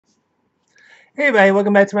Hey everybody,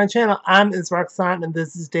 welcome back to my channel. I'm Roxanne and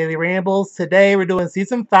this is Daily Rambles. Today we're doing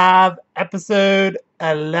Season 5, Episode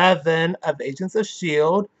 11 of Agents of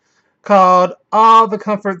S.H.I.E.L.D. called All the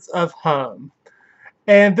Comforts of Home.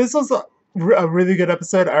 And this was a really good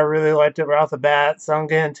episode. I really liked it right off the bat. So I'm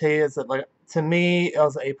going to tell you, to me, it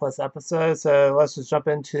was an A+ episode. So let's just jump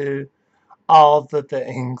into all the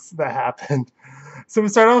things that happened. So we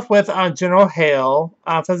start off with General Hale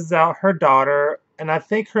tosses out her daughter, and I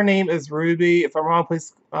think her name is Ruby. If I'm wrong,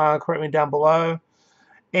 please correct me down below.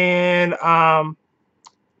 And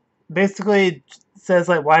basically says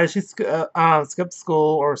like, why did she skip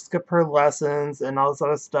school or skip her lessons and all this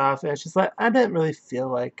other stuff? And she's like, I didn't really feel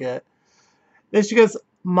like it. Then she goes,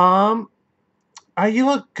 Mom, are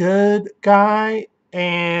you a good guy?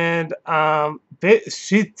 And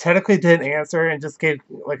she technically didn't answer and just gave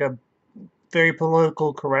like a very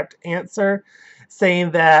political correct answer,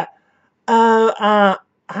 saying that, "Oh,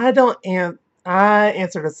 I don't I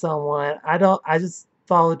answer to someone. I don't. I just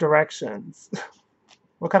follow directions."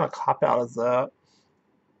 What kind of cop out is that?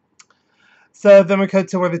 So then we cut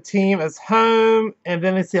to where the team is home, and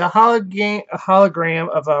then we see a hologram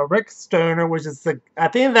of Rick Stoner, which is I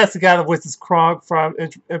think that's the guy that voices Kronk from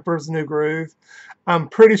Emperor's New Groove. I'm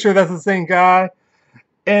pretty sure that's the same guy.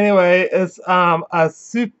 Anyway, it's a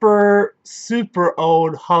super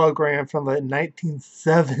old hologram from the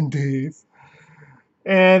 1970s.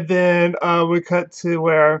 And then we cut to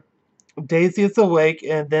where Daisy is awake,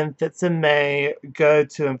 and then Fitz and May go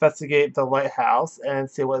to investigate the lighthouse and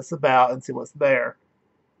see what it's about and see what's there.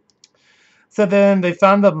 So then they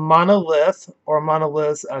found the monolith, or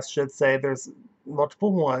monoliths, I should say. There's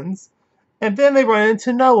multiple ones. And then they run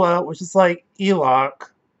into Noah, which is like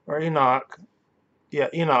Enoch, or Enoch. Yeah,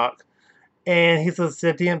 Enoch. And he's a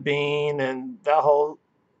sentient being and that whole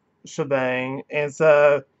shebang. And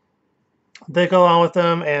so they go on with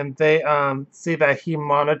him, and they see that he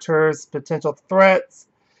monitors potential threats.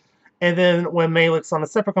 And then when May looks on a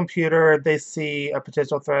separate computer, they see a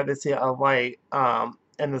potential threat. They see a light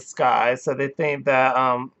in the sky. So they think that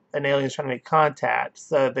an alien is trying to make contact.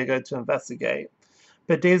 So they go to investigate.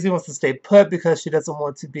 But Daisy wants to stay put because she doesn't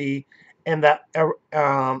want to be in that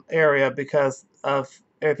area because of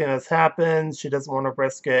everything that's happened. She doesn't want to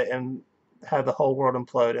risk it and have the whole world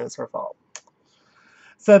implode, and it's her fault.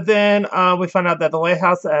 So then we find out that the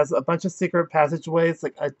lighthouse has a bunch of secret passageways,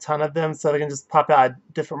 like a ton of them, so they can just pop out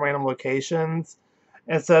at different random locations.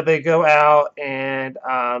 And so they go out and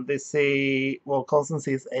they see, well, Coulson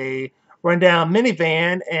sees a rundown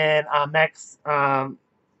minivan, and Max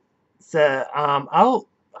said, I'll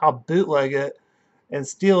bootleg it and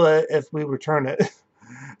steal it if we return it.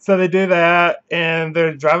 So they do that, and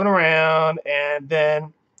they're driving around, and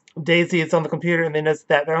then Daisy is on the computer, and they notice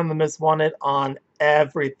that they're on the most wanted on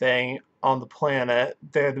everything on the planet.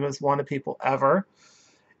 They're the most wanted people ever.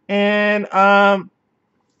 And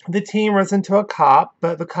the team runs into a cop,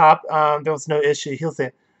 but the cop, there was no issue. He'll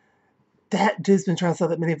say, that dude's been trying to sell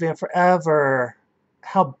that minivan forever.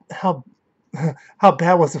 How how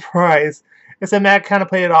bad was the price? And so Matt kind of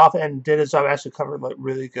played it off and did his job, actually covered like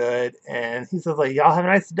really good. And he says like, y'all have a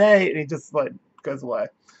nice day, and he just like goes away.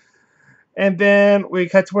 And then we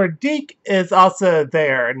cut to where Deke is also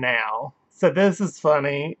there now. So this is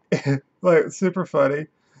funny, like super funny.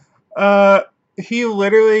 He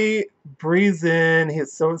literally breathes in.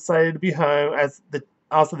 He's so excited to be home, as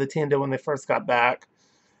the team did when they first got back.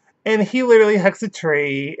 And he literally hugs a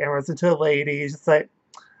tree and runs into a lady. He's just like,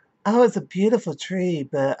 oh, it's a beautiful tree,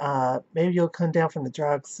 but maybe you'll come down from the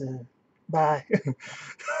drugs soon. Bye.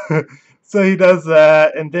 So he does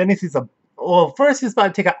that, and then he sees first he's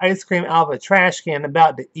about to take an ice cream out of a trash can,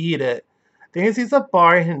 about to eat it. Then he sees a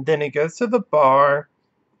bar, and then he goes to the bar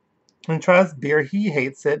and tries beer. He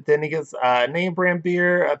hates it. Then he gets name brand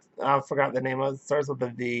beer. I forgot the name of it. It starts with a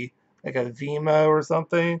V, like a Vimo or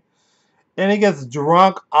something. And he gets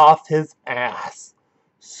drunk off his ass.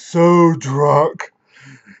 So drunk.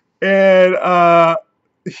 And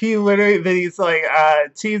he literally, then he's like,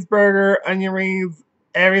 cheeseburger, onion rings,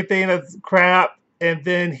 everything that's crap. And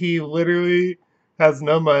then he literally has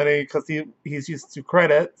no money because he's used to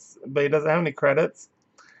credits, but he doesn't have any credits.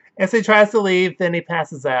 And so he tries to leave, then he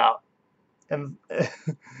passes out. And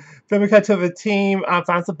then we cut to the team,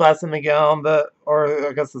 finds a bus, and they get on or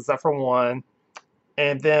I guess it's Zephyr 1.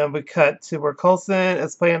 And then we cut to where Coulson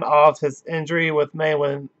is playing off his injury with May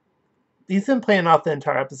when he's been playing off the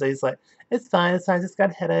entire episode. He's like, it's fine, I just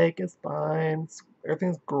got a headache, it's fine,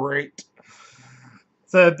 everything's great.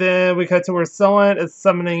 So then we cut to where someone is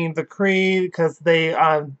summoning the Kree because they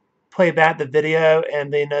play back the video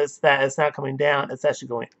and they notice that it's not coming down, it's actually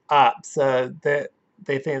going up. So they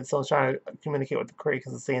think someone's trying to communicate with the Kree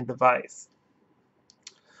because it's the same device.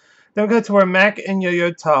 Then we go to where Mac and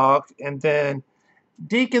Yo-Yo talk, and then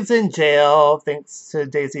Deke is in jail thanks to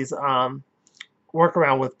Daisy's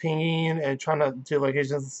workaround with pinging and trying to do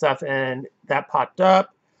locations and stuff, and that popped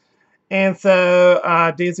up. And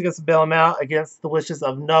so Daisy gets to bail him out against the wishes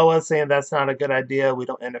of Noah, saying that's not a good idea, we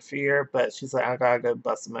don't interfere, but she's like, I gotta go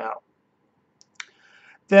bust him out.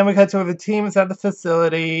 Then we cut to where the team is at the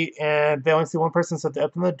facility, and they only see one person, so they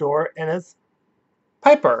open the door, and it's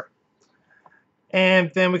Piper.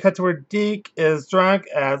 And then we cut to where Deke is drunk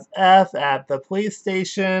as F at the police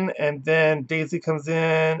station, and then Daisy comes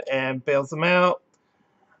in and bails him out,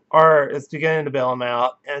 or is beginning to bail him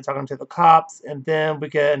out, and talking to the cops. And then we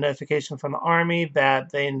get a notification from the army that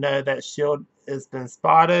they know that S.H.I.E.L.D. has been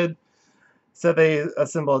spotted. So they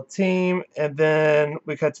assemble a team, and then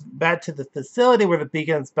we cut back to the facility where the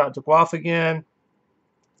beacon's about to go off again.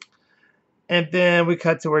 And then we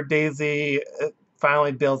cut to where Daisy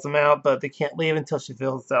finally bails them out, but they can't leave until she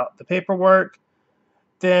fills out the paperwork.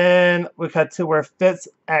 Then we cut to where Fitz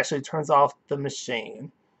actually turns off the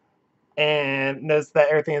machine and notice that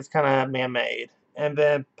everything is kind of man-made. And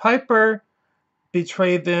then Piper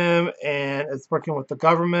betrayed them and is working with the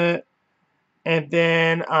government. And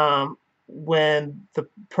then when the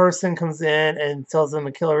person comes in and tells them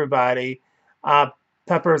to kill everybody,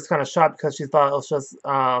 Pepper is kind of shocked because she thought it was just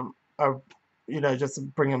just to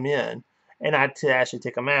bring them in and not to actually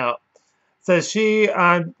take them out. So she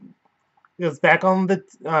goes back on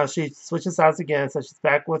she switches sides again, so she's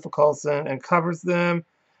back with the Coulson and covers them.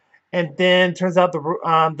 And then turns out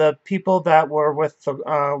the people that were with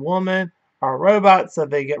the woman are robots, so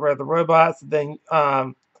they get rid of the robots. Then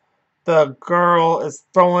the girl is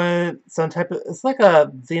throwing some type of, it's like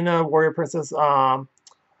a Xena Warrior Princess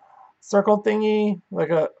circle thingy, like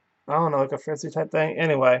a, I don't know, like a frenzy type thing.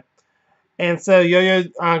 Anyway. And so Yo-Yo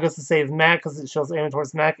goes to save Mac because it shows aiming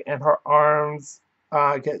towards Mac, and her arms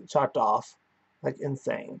get chopped off, like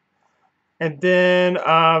insane. And then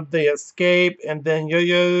they escape, and then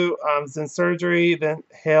Yo-Yo is in surgery. Then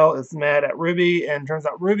Hale is mad at Ruby, and turns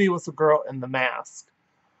out Ruby was the girl in the mask.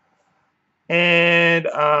 And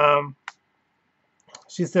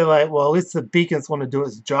she said, like, well, at least the beacons want to do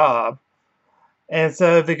its job. And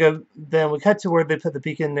so they go. Then we cut to where they put the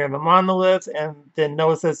beacon near the monolith, and then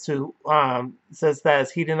Noah says that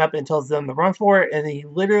it's heating up and tells them to run for it, and he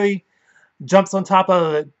literally jumps on top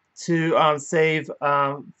of it to save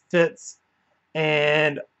Fitz,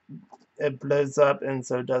 and it blows up, and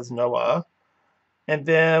so does Noah. And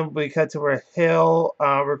then we cut to where Hale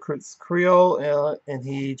recruits Creole, and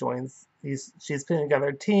he joins. She's putting together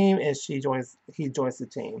a team, and he joins the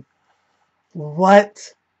team.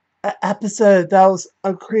 What? Episode. That was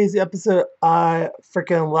a crazy episode. I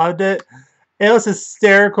freaking loved it. It was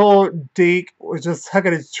hysterical. Deke was just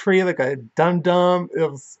hugging a tree like a dum-dum.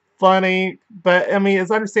 It was funny, but I mean,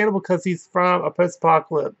 it's understandable because he's from a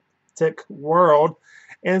post-apocalyptic world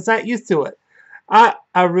and is not used to it. I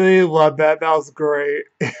really loved that. That was great.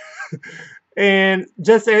 And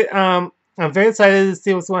just I'm very excited to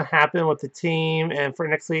see what's going to happen with the team. And for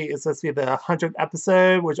next week, it's supposed to be the 100th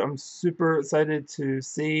episode, which I'm super excited to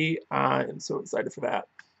see. I'm so excited for that.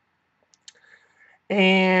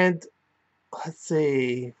 And let's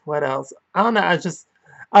see, what else? I don't know.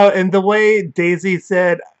 And the way Daisy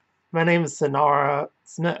said, my name is Sonara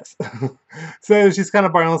Smith. So she's kind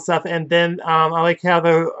of borrowing stuff. And then I like how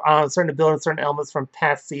they're starting to build in certain elements from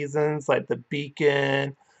past seasons, like the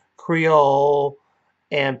Beacon, Creole,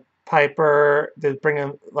 and Piper. They're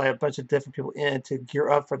bringing like a bunch of different people in to gear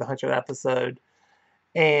up for the 100th episode.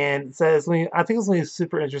 And so I think it's going to be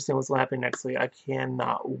super interesting what's going to happen next week. I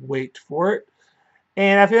cannot wait for it.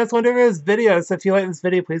 And I think that's one of this video. So if you like this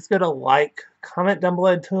video, please go to like, comment down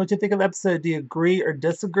below, and tell me what you think of the episode. Do you agree or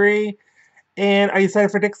disagree? And are you excited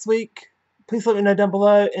for next week? Please let me know down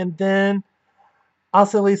below. And then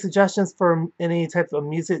also leave suggestions for any type of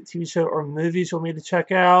music, TV show, or movies you want me to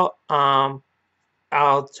check out.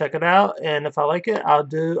 I'll check it out, and if I like it, I'll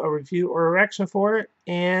do a review or a reaction for it.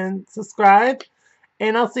 And subscribe,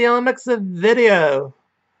 and I'll see you on the next video,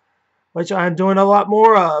 which I'm doing a lot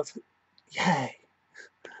more of. Yay!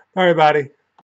 All right, everybody.